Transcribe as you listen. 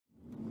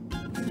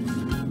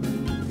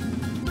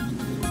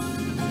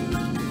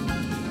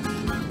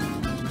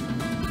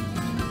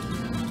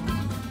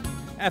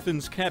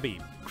Athens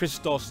cabbie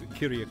Christos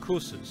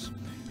Kyriakousis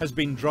has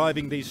been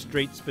driving these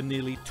streets for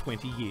nearly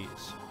 20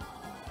 years.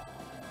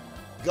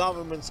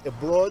 Governments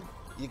abroad,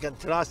 you can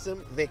trust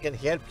them, they can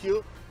help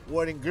you.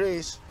 Where in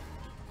Greece,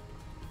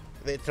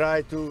 they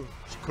try to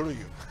screw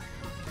you.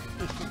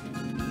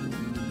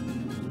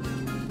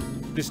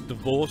 This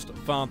divorced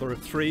father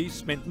of three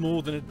spent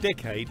more than a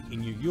decade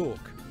in New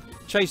York,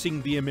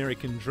 chasing the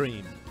American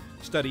dream,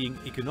 studying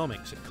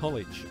economics at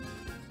college.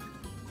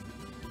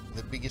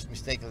 The biggest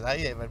mistake that I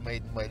ever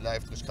made in my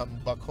life was coming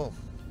back home.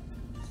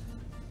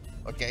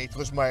 Okay, it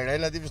was my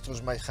relatives, it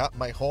was my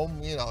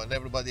home, you know, and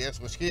everybody else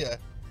was here.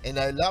 And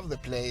I love the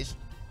place,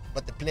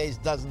 but the place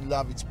doesn't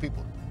love its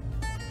people.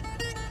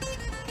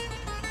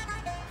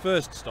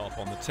 First stop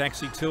on the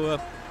taxi tour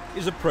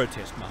is a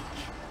protest march.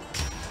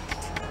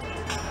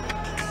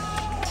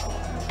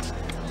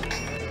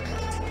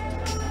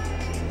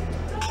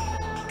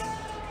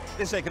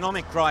 This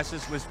economic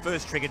crisis was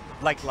first triggered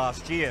late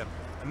last year,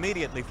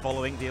 immediately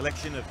following the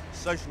election of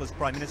Socialist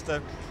Prime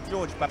Minister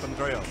George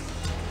Papandreou.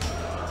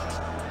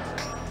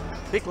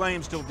 He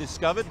claims to have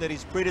discovered that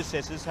his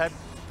predecessors had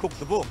cooked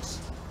the books,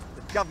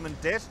 that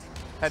government debt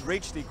had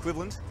reached the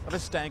equivalent of a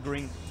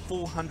staggering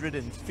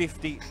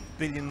 $450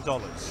 billion. The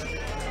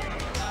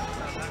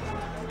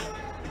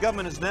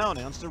government has now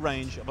announced a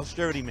range of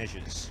austerity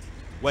measures.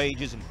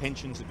 Wages and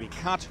pensions have been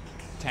cut,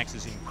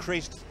 taxes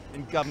increased,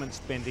 and government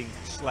spending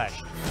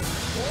slashed.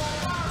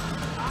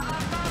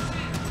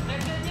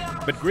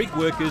 But Greek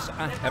workers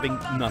are having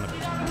none of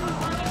it.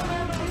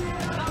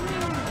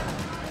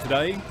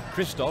 Today,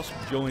 Christos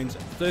joins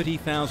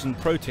 30,000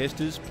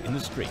 protesters in the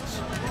streets.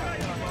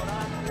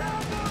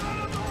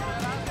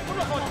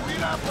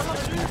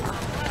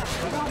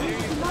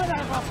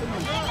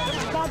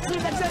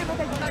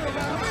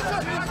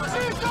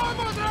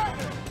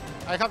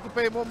 I have to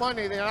pay more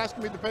money. They're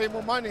asking me to pay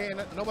more money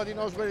and nobody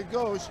knows where it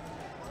goes.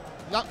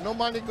 No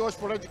money goes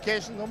for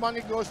education, no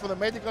money goes for the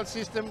medical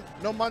system,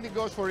 no money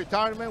goes for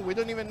retirement. We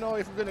don't even know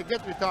if we're going to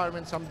get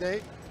retirement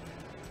someday,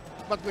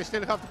 but we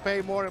still have to pay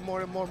more and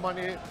more and more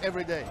money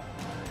every day.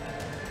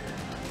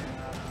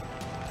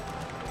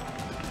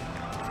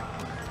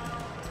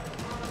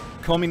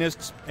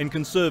 Communists and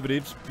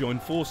Conservatives join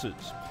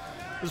forces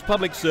as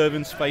public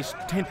servants face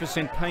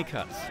 10% pay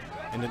cuts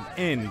and an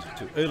end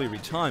to early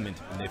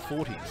retirement in their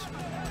 40s.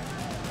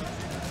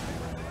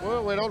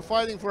 Well, we're all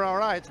fighting for our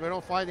rights. We're all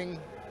fighting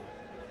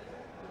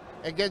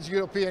against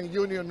European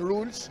Union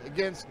rules,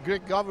 against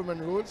Greek government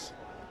rules.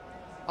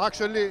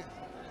 Actually,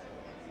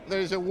 there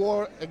is a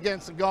war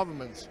against the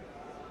governments,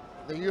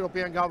 the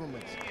European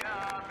governments.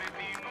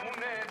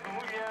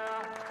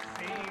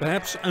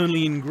 Perhaps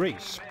only in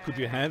Greece could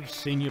you have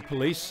senior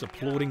police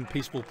applauding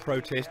peaceful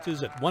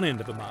protesters at one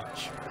end of the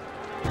march,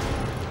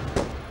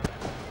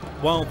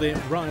 while their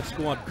riot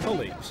squad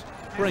colleagues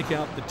break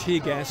out the tear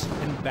gas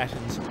and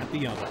batons at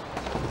the other.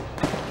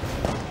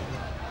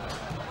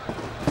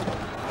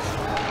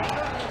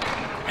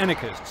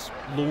 Anarchists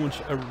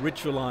launch a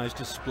ritualised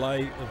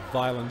display of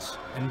violence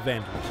and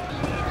vandalism.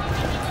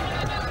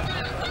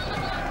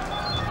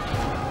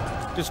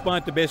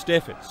 Despite the best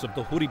efforts of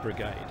the Hoodie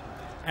Brigade,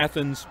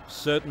 Athens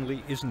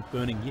certainly isn't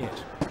burning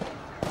yet.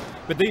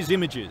 But these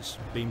images,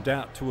 beamed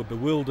out to a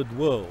bewildered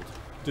world,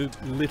 do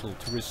little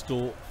to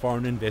restore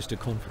foreign investor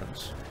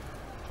confidence.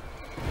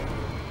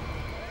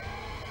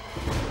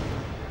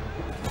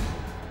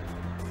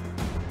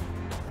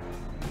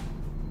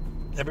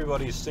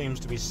 Everybody seems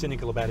to be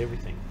cynical about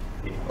everything.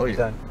 Oh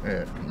yeah,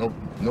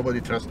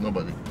 nobody trusts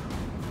nobody.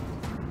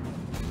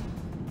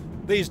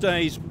 These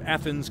days,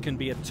 Athens can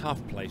be a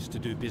tough place to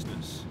do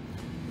business,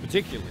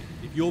 particularly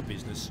if your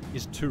business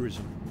is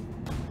tourism.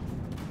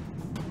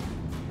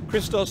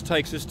 Christos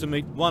takes us to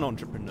meet one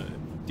entrepreneur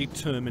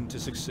determined to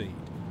succeed.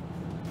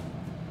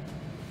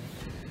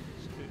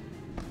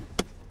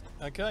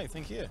 Okay,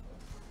 thank you.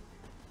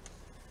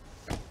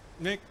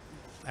 Nick,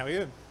 how are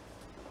you?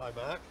 Hi,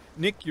 Mark.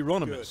 Nick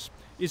Euronymous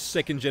is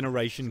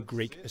second-generation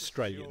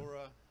Greek-Australian.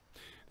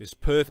 This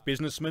Perth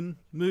businessman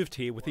moved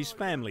here with his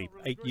family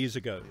 8 years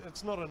ago.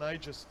 It's not an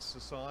ageist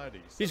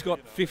society. So He's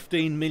got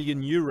 15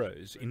 million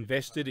euros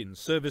invested in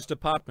serviced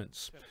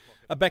apartments,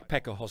 a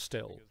backpacker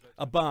hostel,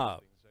 a bar,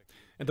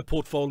 and the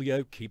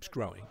portfolio keeps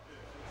growing.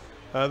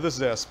 This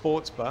is our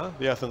sports bar,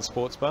 the Athens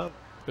Sports Bar.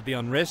 But the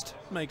unrest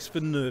makes for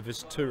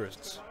nervous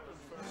tourists.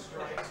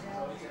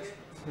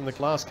 In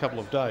the last couple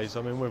of days,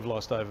 I mean, we've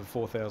lost over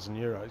 4,000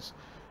 euros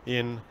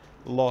in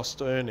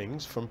lost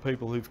earnings from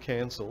people who've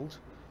cancelled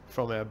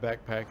from our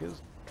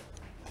backpackers.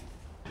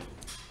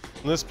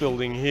 In this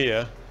building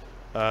here,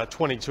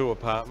 22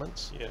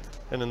 apartments,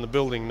 and in the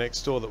building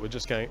next door that we're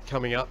just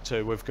coming up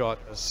to, we've got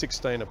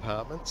 16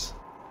 apartments.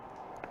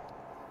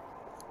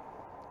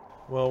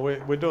 Well,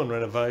 we're doing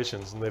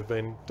renovations, and they've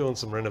been doing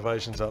some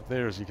renovations up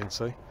there, as you can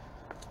see.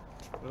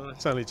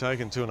 It's only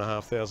taken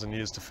 2,500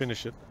 years to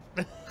finish it.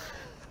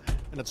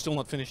 And it's still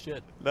not finished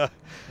yet. No,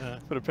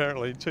 but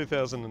apparently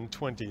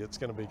 2020 it's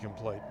going to be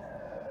complete.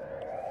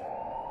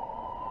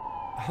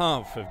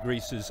 Half of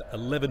Greece's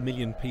 11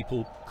 million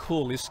people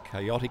call this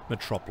chaotic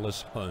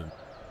metropolis home.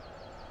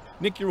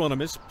 Nick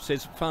Euronymous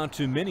says far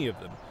too many of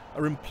them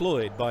are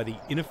employed by the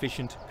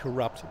inefficient,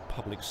 corrupt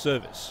public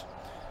service.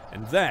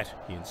 And that,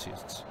 he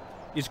insists,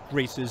 is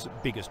Greece's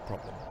biggest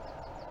problem.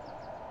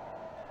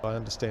 I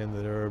understand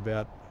that there are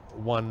about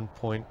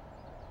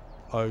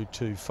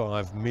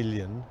 1.025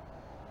 million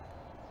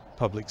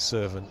public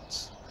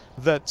servants.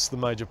 That's the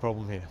major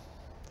problem here.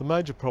 The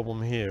major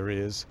problem here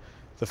is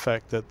the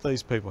fact that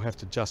these people have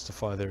to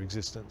justify their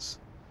existence,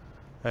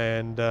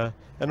 and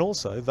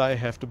also they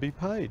have to be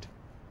paid.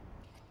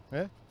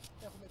 Yeah?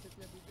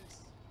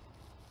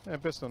 Yeah,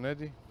 best on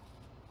Eddie.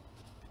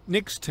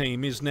 Nick's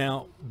team is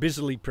now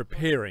busily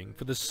preparing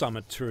for the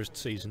summer tourist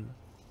season.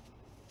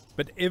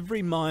 But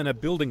every minor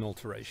building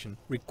alteration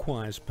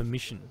requires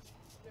permission.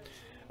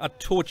 A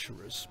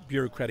torturous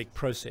bureaucratic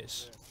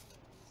process.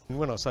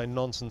 When I say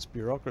nonsense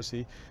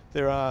bureaucracy,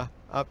 there are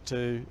up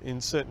to, in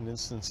certain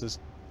instances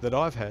that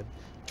I've had,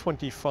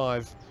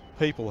 25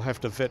 people have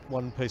to vet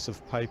one piece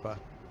of paper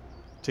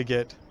to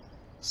get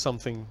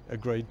something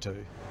agreed to.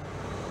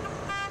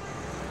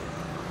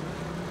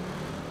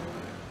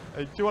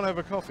 Hey, do you want to have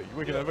a coffee?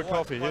 We can have a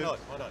coffee. Why not?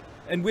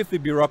 And with the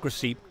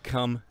bureaucracy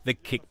come the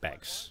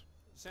kickbacks.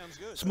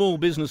 Small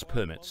business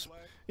permits,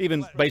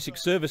 even basic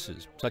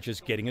services such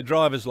as getting a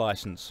driver's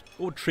license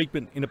or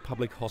treatment in a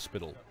public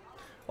hospital,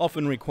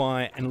 often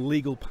require an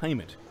illegal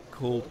payment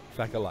called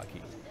fakelaki.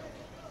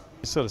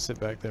 You sort of sit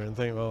back there and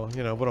think, well,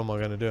 you know, what am I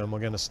going to do? Am I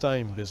going to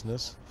stay in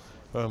business,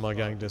 or am I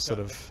going to sort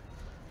of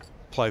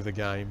play the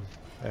game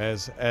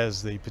as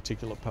the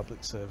particular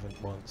public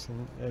servant wants?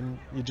 And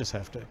you just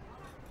have to.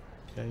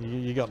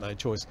 You got no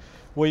choice.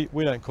 We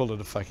don't call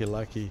it a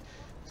fakelaki.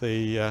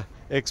 The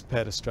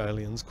expat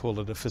Australians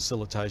call it a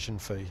facilitation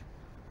fee.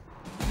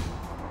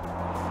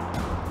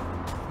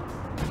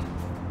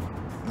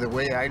 The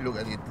way I look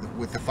at it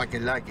with the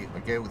fakelaki,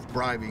 okay, with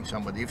bribing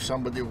somebody. If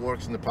somebody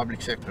works in the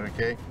public sector,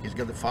 okay, he's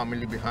got a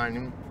family behind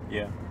him.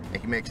 Yeah.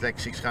 And he makes like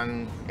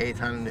 600,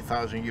 800,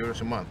 1,000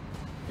 euros a month.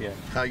 Yeah.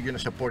 How are you going to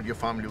support your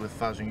family with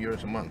 1,000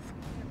 euros a month?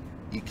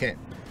 You can't.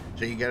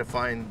 So you got to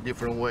find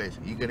different ways.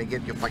 You're going to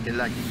get your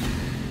fakelaki.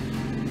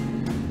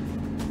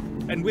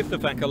 And with the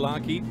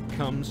fakelaki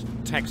comes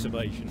tax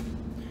evasion,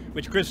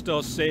 which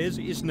Christos says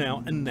is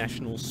now a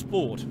national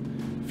sport,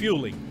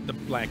 fueling the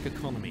black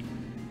economy.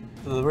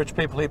 Do the rich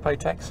people here pay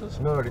taxes?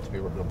 No, rich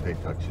people don't pay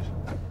taxes.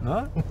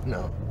 No?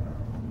 No.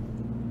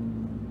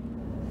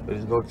 There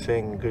is no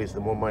saying in Greece,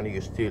 the more money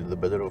you steal, the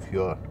better off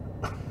you are.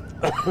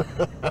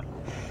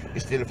 You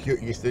steal a few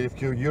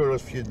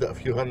euros, a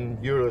few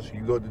hundred euros,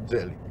 you go to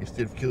jail. You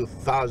steal a few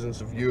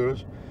thousands of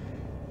euros,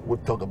 we'll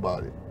talk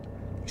about it.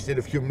 You steal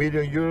a few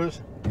million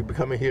euros, you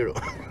become a hero.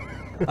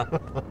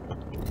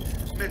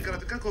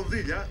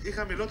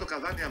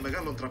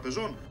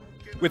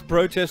 With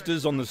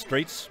protesters on the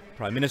streets,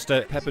 Prime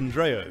Minister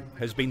Papandreou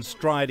has been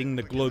striding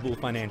the global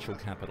financial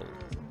capital.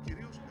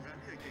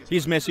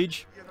 His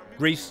message: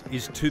 Greece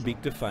is too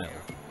big to fail.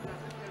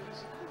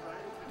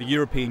 The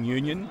European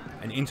Union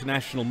and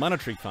International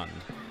Monetary Fund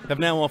have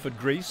now offered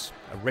Greece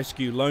a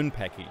rescue loan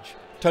package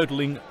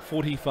totalling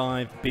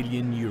 45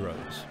 billion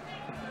euros.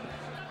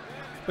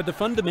 But the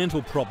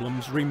fundamental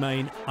problems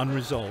remain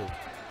unresolved.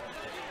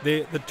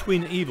 They're the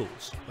twin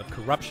evils of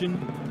corruption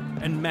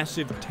and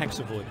massive tax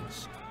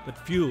avoidance that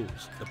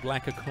fuels the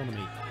black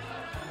economy.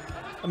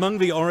 Among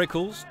the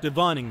oracles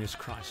divining this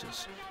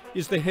crisis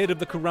is the head of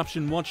the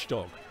corruption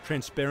watchdog,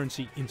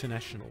 Transparency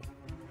International.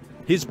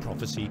 His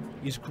prophecy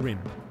is grim.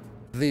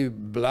 The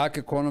black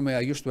economy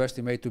I used to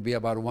estimate to be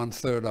about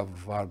 1/3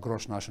 of our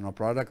gross national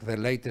product. The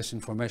latest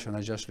information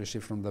I just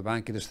received from the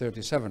bank, it is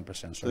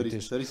 37%. So it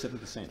is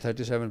 37%.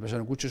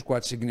 37%, which is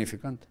quite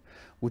significant,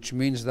 which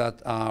means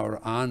that our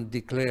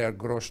undeclared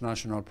gross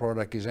national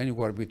product is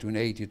anywhere between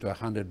 80 to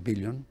 100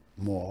 billion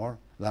more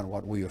than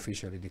what we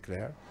officially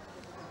declare.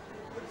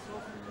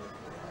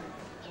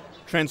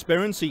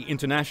 Transparency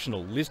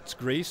International lists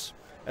Greece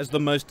as the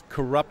most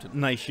corrupt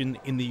nation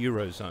in the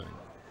Eurozone,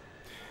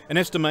 and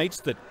estimates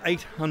that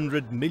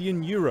 800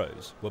 million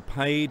euros were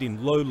paid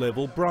in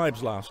low-level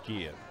bribes last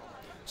year,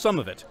 some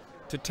of it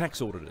to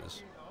tax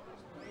auditors.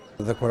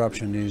 The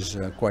corruption is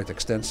quite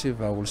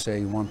extensive. I will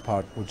say one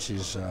part, which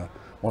is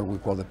what we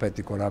call the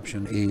petty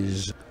corruption,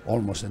 is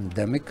almost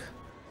endemic,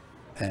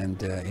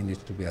 and it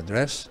needs to be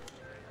addressed.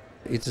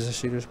 It is a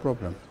serious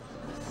problem.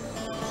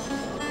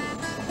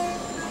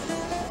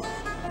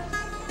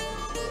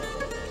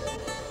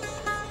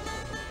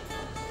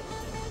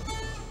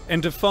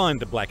 And to find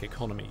the black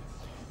economy,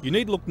 you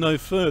need look no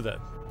further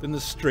than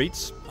the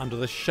streets under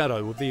the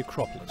shadow of the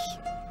Acropolis.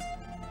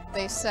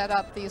 They set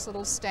up these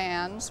little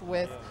stands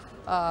with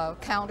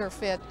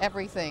counterfeit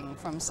everything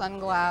from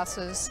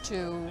sunglasses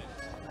to,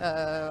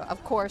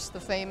 of course,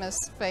 the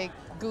famous fake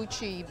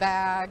Gucci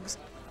bags.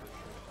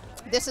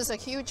 This is a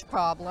huge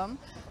problem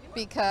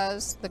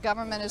because the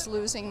government is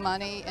losing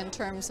money in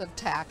terms of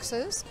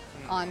taxes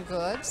on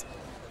goods.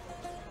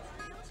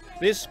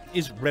 This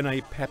is Rene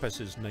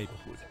Pappas's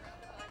neighbourhood.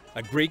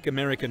 A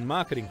Greek-American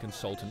marketing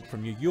consultant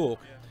from New York,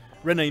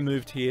 Rene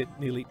moved here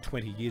nearly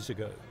 20 years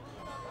ago.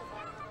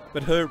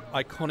 But her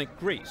iconic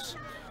Greece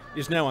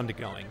is now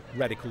undergoing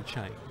radical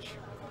change.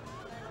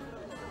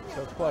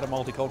 So it's quite a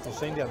multicultural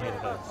scene down here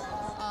today.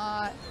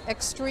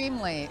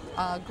 Extremely.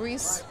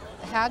 Greece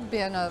had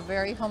been a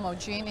very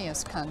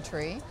homogeneous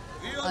country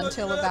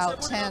until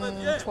about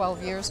 10,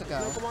 12 years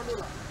ago.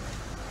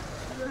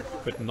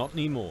 But not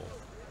anymore.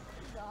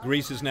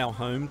 Greece is now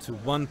home to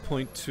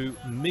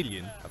 1.2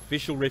 million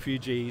official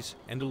refugees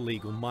and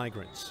illegal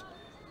migrants,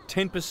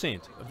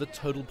 10% of the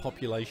total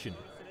population.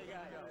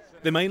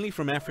 They're mainly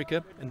from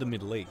Africa and the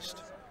Middle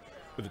East.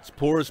 With its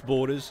porous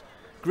borders,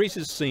 Greece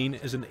is seen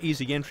as an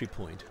easy entry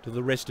point to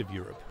the rest of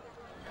Europe.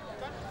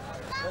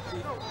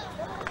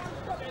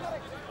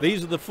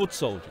 These are the foot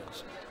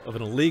soldiers of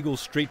an illegal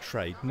street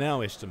trade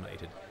now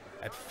estimated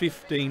at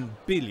 15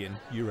 billion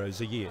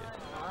euros a year.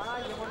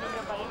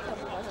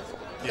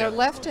 They're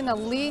left in a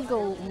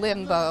legal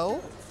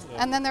limbo,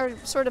 and then they're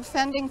sort of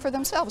fending for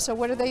themselves. So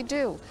what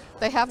do?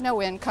 They have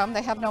no income,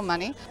 they have no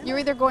money. You're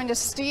either going to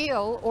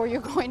steal or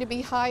you're going to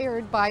be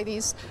hired by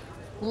these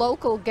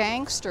local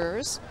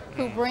gangsters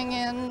who bring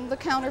in the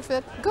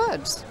counterfeit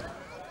goods.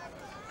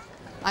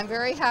 I'm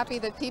very happy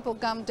that people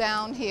come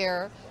down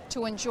here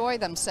to enjoy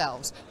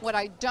themselves. What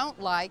I don't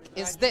like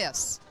is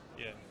this.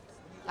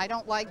 I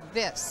don't like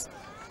this.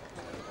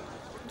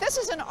 This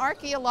is an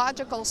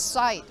archaeological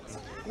site.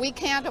 We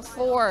can't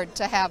afford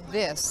to have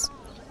this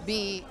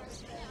be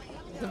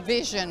the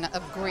vision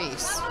of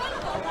Greece.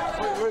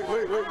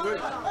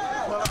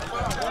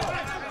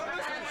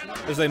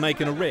 As they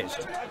make an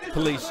arrest,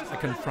 police are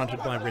confronted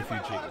by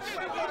refugees.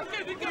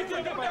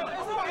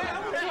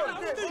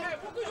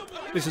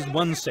 This is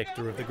one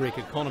sector of the Greek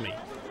economy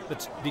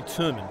that's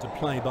determined to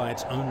play by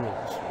its own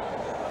rules.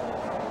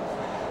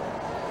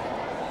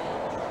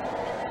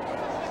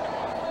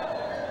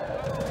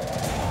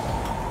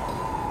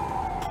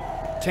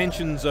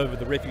 Tensions over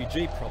the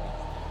refugee problem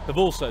have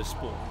also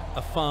spawned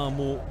a far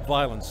more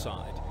violent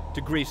side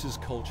to Greece's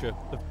culture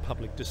of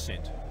public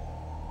dissent.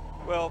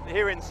 Well,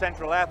 here in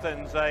central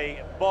Athens,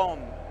 a bomb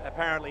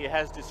apparently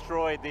has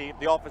destroyed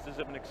the offices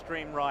of an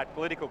extreme right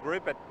political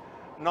group at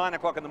 9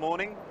 o'clock in the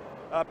morning.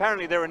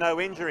 Apparently there are no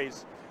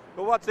injuries.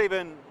 But what's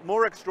even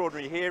more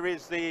extraordinary here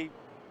is the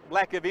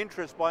lack of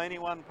interest by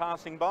anyone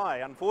passing by.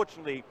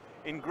 Unfortunately,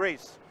 in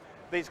Greece,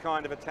 these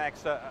kind of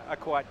attacks are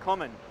quite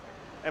common.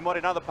 And what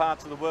in other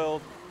parts of the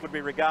world would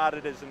be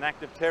regarded as an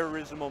act of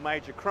terrorism or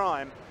major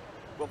crime,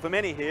 well, for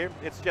many here,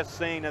 it's just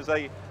seen as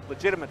a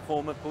legitimate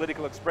form of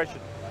political expression.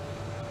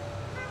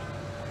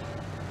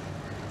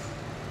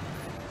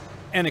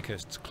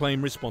 Anarchists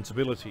claim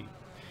responsibility,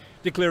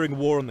 declaring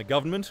war on the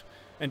government,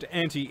 and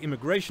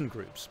anti-immigration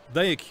groups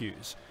they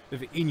accuse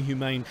of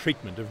inhumane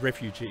treatment of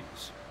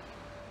refugees.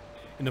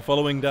 In the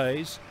following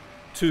days,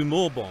 2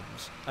 more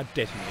bombs are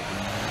detonated.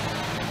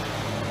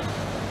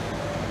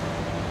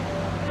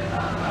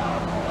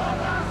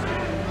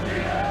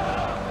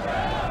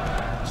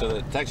 So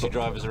the taxi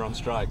drivers are on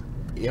strike?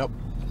 Yep,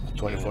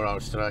 24-hour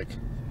strike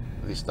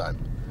this time.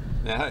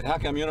 Now, how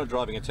come you're not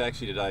driving a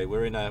taxi today?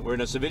 We're in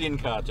a civilian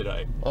car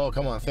today. Oh,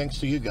 come on, thanks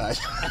to you guys.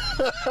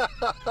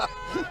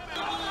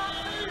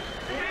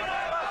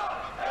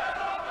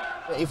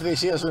 If they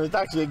see us in a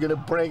taxi, they're gonna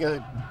break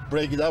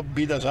it up,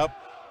 beat us up.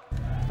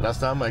 Last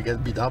time I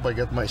got beat up, I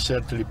got my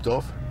shirt ripped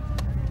off.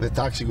 The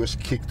taxi was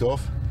kicked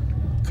off,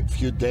 a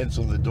few dents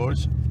on the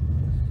doors.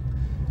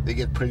 They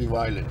get pretty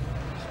violent.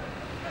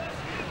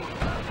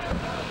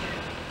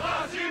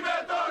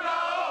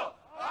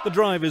 The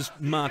drivers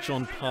march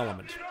on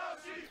Parliament,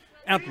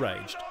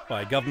 outraged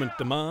by a government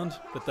demand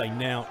that they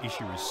now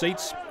issue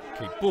receipts,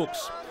 keep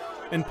books,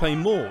 and pay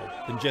more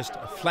than just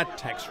a flat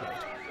tax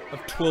rate of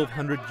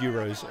 1,200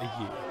 euros a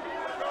year.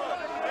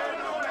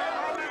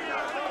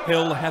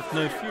 Hell hath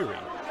no fury,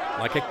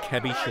 like a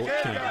cabbie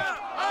shortchanged.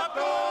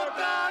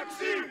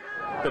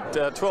 But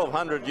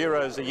 1,200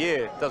 euros a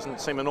year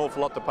doesn't seem an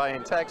awful lot to pay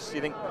in tax. Do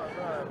you think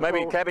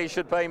maybe cabbies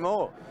should pay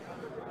more?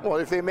 Well,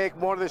 if they make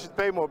more, they should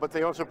pay more, but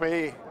they also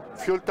pay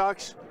fuel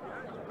tax,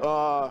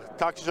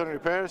 taxes on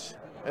repairs,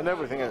 and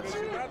everything else.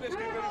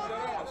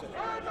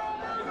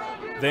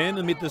 Then,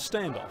 amid the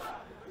standoff,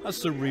 a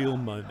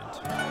surreal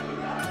moment.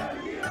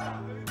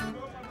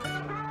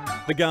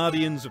 The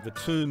guardians of the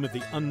tomb of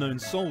the unknown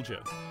soldier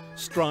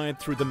stride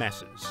through the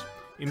masses,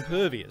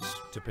 impervious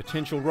to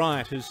potential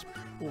rioters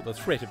or the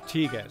threat of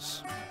tear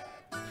gas.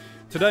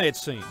 Today, it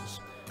seems,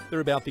 they're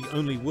about the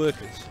only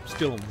workers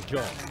still on the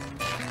job.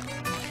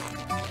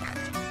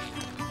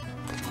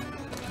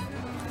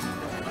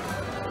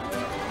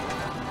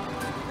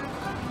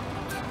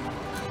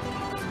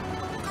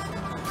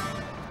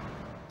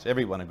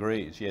 Everyone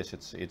agrees, yes,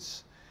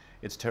 it's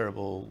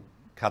terrible,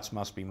 cuts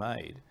must be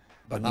made.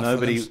 But But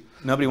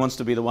nobody wants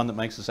to be the one that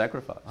makes the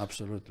sacrifice.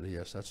 Absolutely,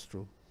 yes, that's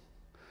true.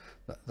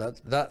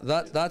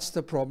 That's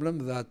the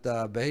problem,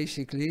 that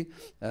basically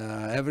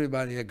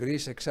everybody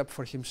agrees except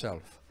for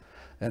himself.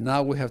 And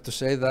now we have to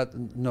say that,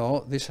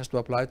 no, this has to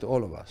apply to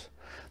all of us.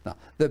 Now,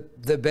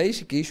 the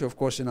basic issue, of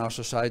course, in our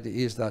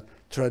society is that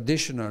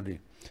traditionally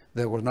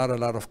there was not a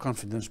lot of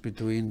confidence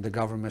between the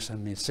governments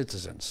and its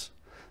citizens.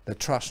 The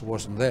trust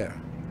wasn't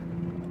there.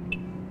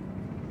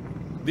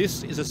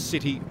 This is a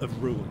city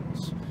of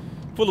ruins,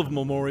 full of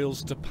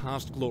memorials to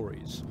past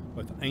glories,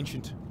 both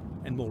ancient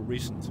and more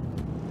recent.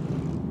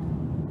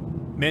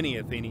 Many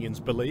Athenians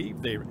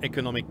believe their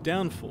economic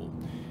downfall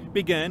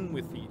began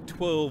with the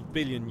 12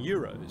 billion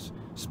euros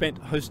spent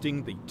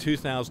hosting the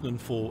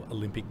 2004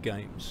 Olympic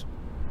Games.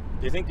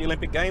 Do you think the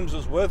Olympic Games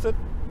was worth it?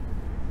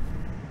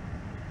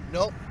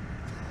 No.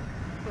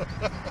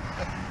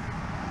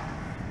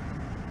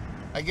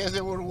 I guess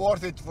they were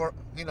worth it for,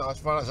 you know, as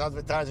far as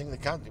advertising the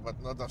country,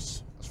 but not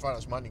as far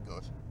as money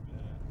goes.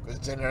 Because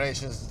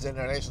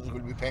generations will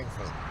be paying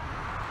for it.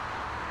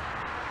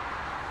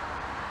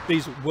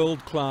 These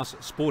world-class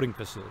sporting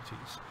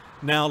facilities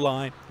now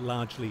lie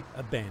largely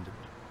abandoned.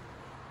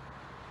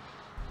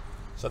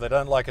 So they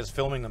don't like us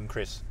filming them,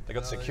 Chris? They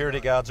got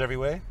security guards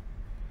everywhere?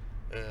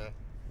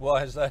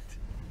 Why is that?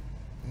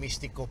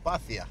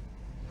 Mysticopathia.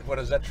 What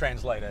does that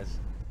translate as?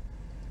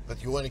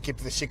 That you want to keep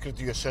the secret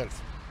to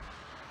yourself.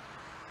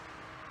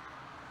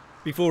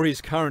 Before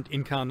his current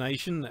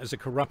incarnation as a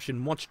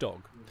corruption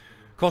watchdog,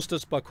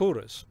 Kostas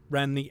Bakouras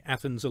ran the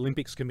Athens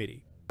Olympics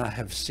Committee. I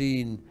have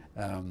seen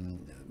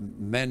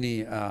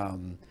many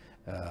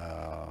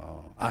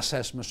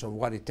assessments of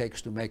what it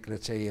takes to make,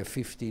 let's say, a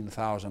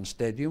 15,000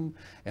 stadium,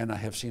 and I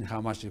have seen how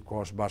much it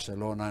cost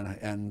Barcelona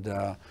and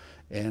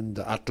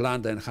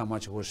Atlanta and how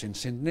much it was in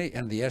Sydney,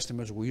 and the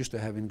estimates we used to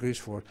have in Greece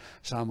for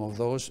some of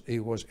those, it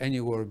was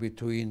anywhere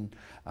between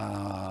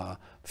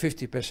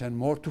 50%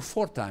 more to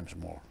 4 times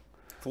more.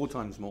 4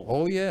 times more?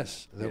 Oh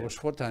yes, there was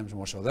 4 times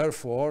more. So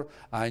therefore,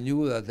 I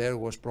knew that there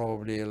was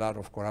probably a lot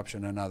of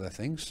corruption and other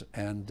things,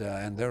 and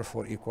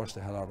therefore it cost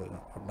a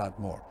lot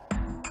more.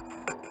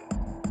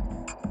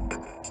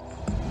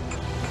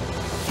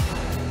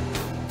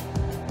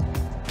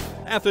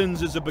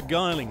 Athens is a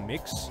beguiling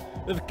mix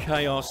of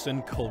chaos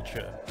and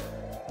culture.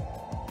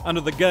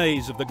 Under the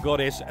gaze of the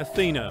goddess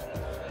Athena,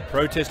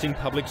 protesting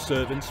public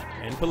servants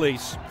and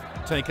police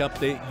take up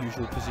their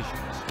usual positions.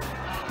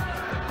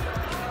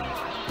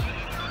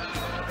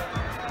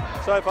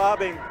 So far,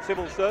 being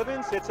civil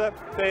servants, it's a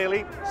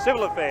fairly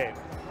civil affair.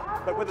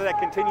 But whether that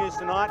continues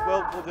tonight,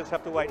 well, we'll just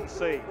have to wait and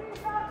see.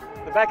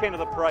 The back end of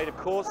the parade, of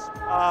course,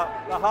 are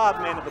the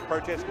hard men of the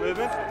protest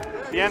movement,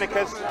 the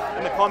anarchists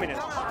and the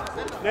communists.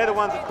 They're the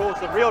ones that cause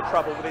the real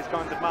trouble with these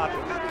kinds of marches.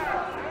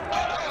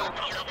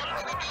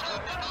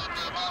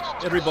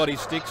 Everybody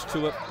sticks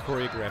to a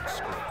choreographed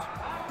script,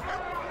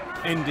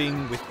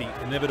 ending with the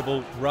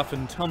inevitable rough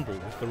and tumble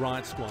with the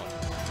riot squad.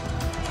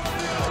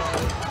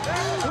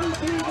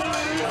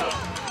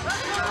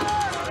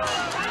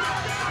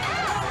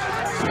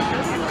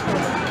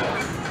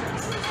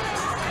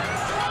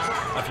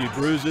 A few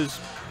bruises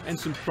and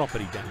some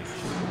property damage.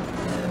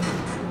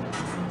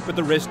 But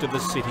the rest of the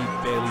city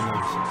barely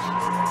notices.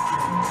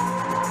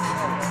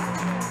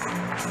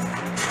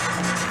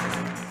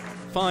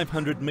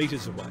 500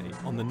 metres away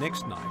on the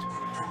next night,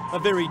 a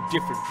very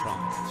different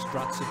tribe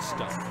struts its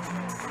stuff.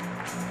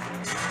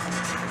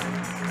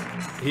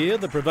 Here,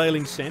 the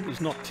prevailing scent is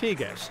not tear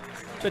gas,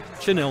 but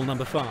Chanel No.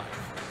 5.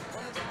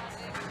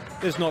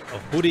 There's not a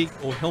hoodie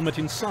or helmet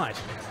in sight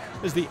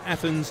as the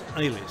Athens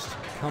A-list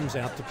comes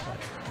out to play.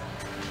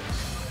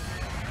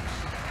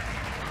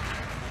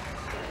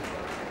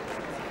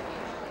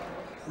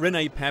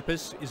 Renee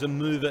Pappas is a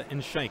mover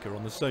and shaker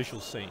on the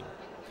social scene,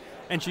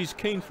 and she's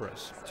keen for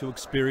us to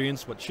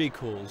experience what she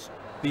calls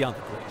the other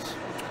Greece.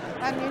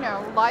 And you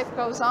know, life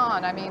goes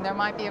on. I mean, there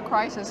might be a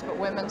crisis, but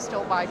women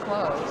still buy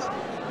clothes.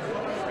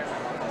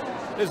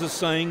 There's a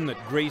saying that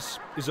Greece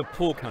is a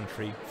poor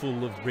country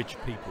full of rich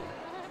people.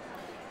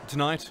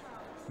 Tonight,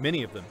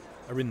 many of them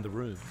are in the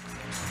room.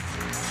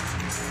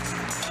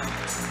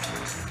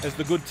 As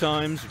the good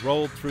times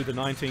rolled through the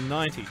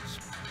 1990s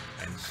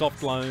and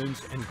soft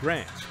loans and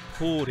grants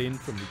poured in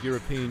from the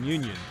European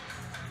Union,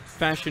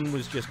 fashion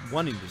was just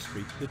one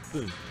industry that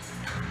boomed.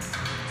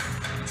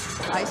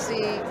 I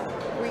see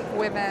Greek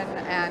women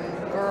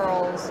and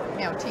girls,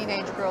 you know,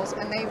 teenage girls,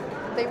 and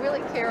they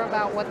really care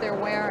about what they're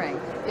wearing.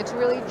 It's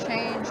really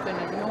changed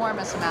an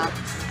enormous amount.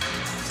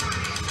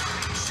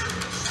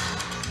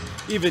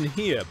 Even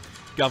here,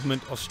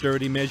 government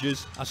austerity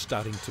measures are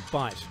starting to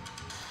bite,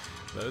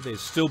 though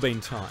there's still been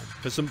time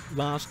for some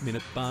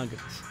last-minute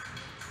bargains.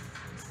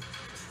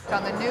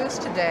 On the news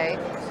today,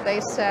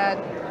 they said,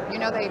 you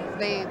know,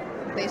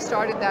 they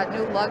started that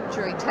new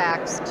luxury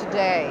tax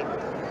today.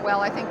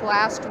 Well, I think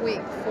last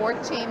week,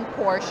 14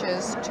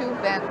 Porsches, 2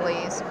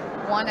 Bentleys,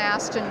 1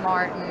 Aston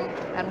Martin,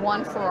 and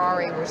 1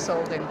 Ferrari were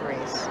sold in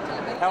Greece.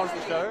 How was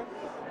the show?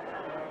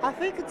 I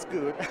think it's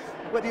good.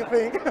 What do you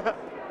think? That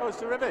was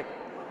terrific.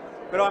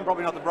 But I'm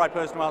probably not the right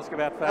person to ask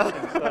about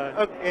fashion, so...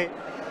 Okay.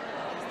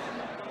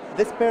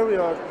 This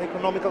period,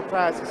 economical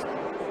crisis,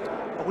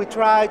 we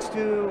tried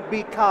to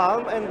be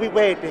calm and we're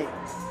waiting.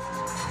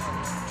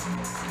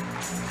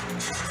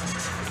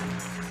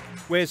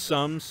 Where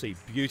some see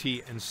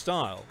beauty and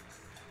style,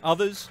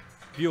 others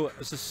view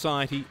a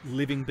society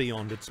living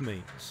beyond its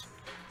means,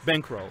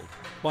 bankrolled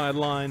by a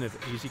line of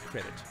easy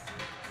credit.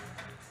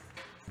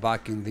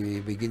 Back in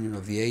the beginning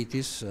of the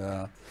 80s,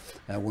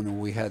 when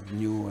we had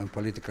new and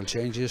political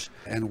changes,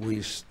 and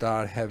we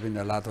start having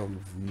a lot of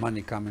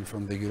money coming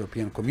from the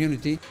European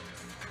community.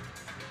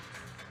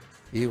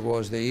 It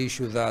was the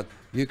issue that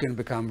you can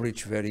become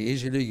rich very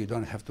easily, you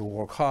don't have to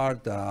work hard,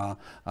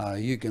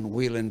 you can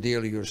wheel and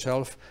deal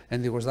yourself,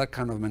 and there was that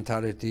kind of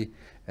mentality,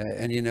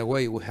 and in a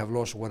way we have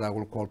lost what I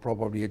will call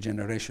probably a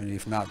generation,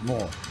 if not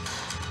more.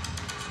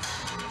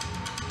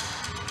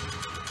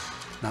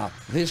 Now,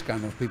 these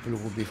kind of people, it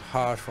would be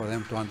hard for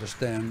them to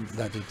understand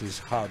that it is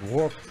hard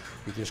work,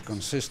 it is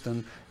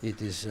consistent,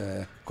 it is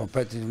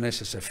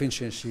competitiveness, it's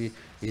efficiency,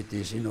 it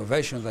is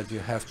innovation that you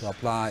have to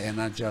apply and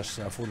not just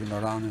fooling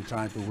around and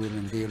trying to wheel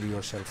and deal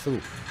yourself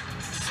through.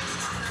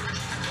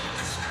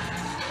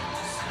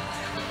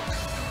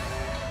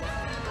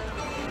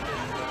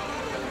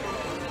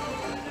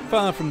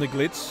 Far from the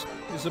glitz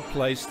is a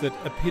place that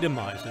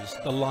epitomises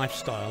the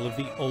lifestyle of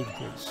the old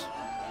Greece.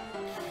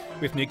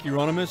 With Nick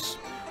Euronymous,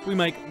 we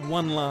make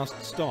one last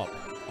stop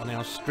on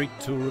our street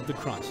tour of the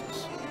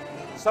crisis.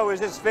 So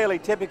is this fairly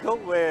typical?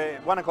 We're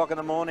 1 o'clock in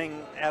the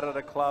morning out at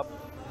a club.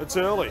 It's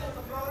early.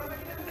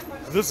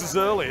 This is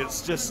early,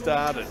 it's just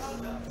started.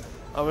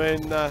 I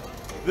mean,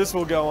 this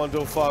will go on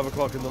till 5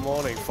 o'clock in the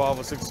morning, 5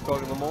 or 6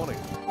 o'clock in the morning.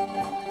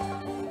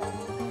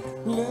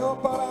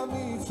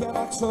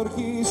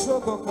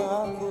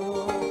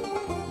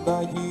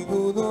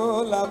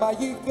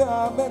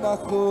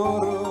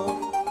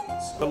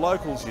 The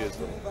locals use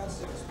them.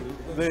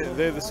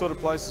 They're the sort of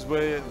places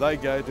where they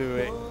go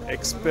to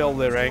expel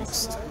their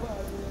angst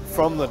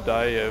from the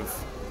day of,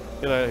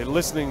 you know,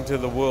 listening to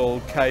the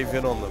world cave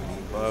in on them,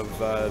 of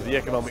the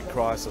economic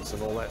crisis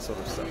and all that sort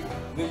of stuff.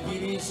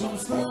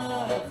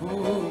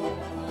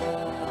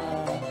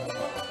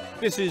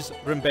 This is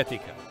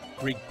Rembetika,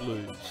 Greek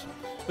blues,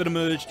 that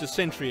emerged a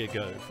century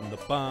ago from the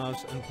bars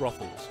and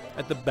brothels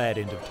at the bad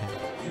end of town.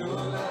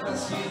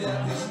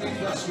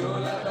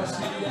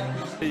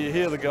 You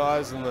hear the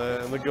guys and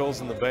the girls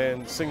in the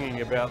band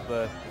singing about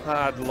the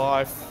hard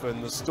life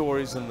and the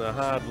stories and the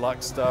hard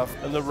luck stuff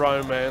and the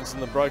romance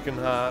and the broken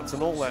hearts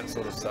and all that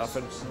sort of stuff.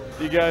 And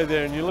you go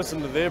there and you listen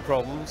to their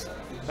problems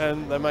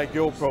and they make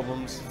your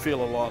problems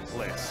feel a lot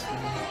less.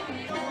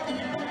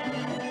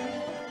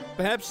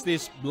 Perhaps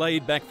this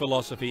laid-back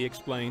philosophy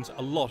explains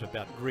a lot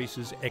about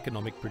Greece's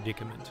economic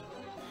predicament.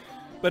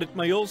 But it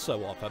may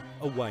also offer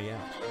a way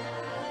out.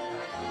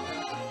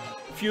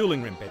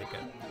 Fueling Rembetika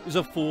is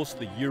a force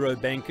the Euro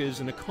bankers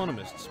and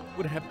economists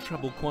would have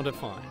trouble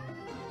quantifying.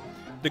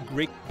 The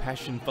Greek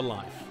passion for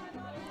life,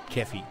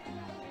 kefi.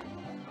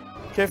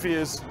 Kefi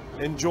is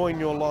enjoying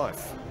your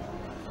life,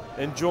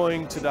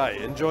 enjoying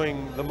today,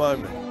 enjoying the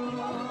moment.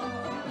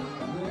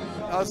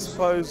 I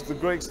suppose the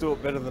Greeks do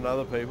it better than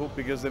other people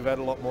because they've had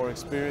a lot more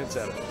experience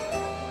at it.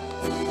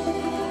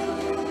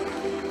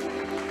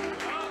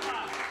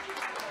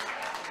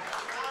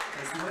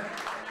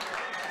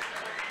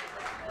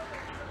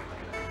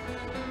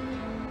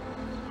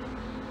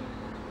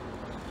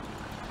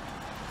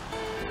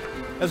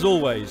 As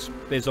always,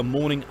 there's a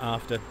morning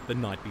after the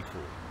night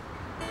before,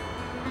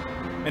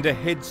 and a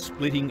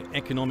head-splitting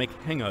economic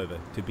hangover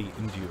to be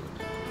endured.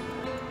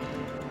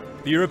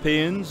 The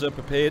Europeans are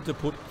prepared to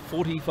put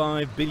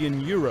 45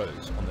 billion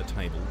euros on the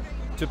table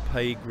to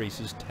pay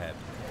Greece's tab.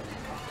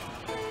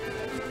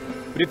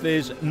 But if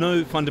there's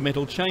no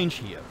fundamental change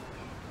here,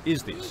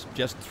 is this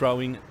just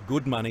throwing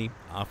good money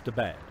after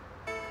bad?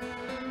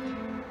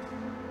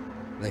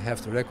 They have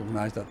to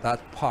recognize that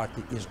that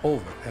party is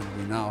over and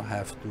we now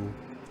have to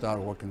start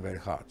working very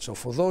hard. So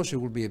for those it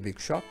will be a big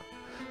shock.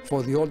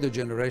 For the older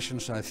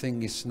generations I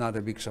think it's not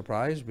a big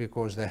surprise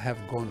because they have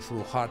gone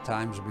through hard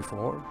times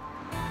before.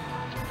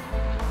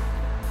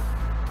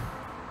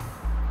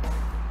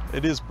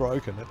 It is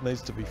broken, it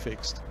needs to be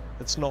fixed.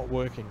 It's not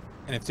working.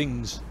 And if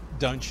things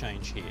don't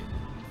change here,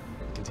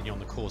 continue on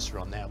the course we're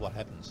on now, what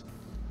happens?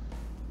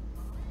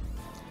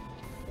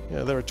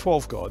 Yeah, there are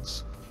 12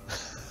 gods.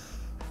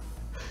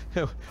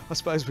 I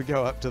suppose we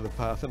go up to the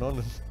Parthenon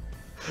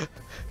and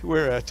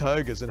wear our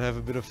togas and have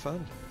a bit of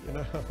fun, you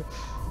know.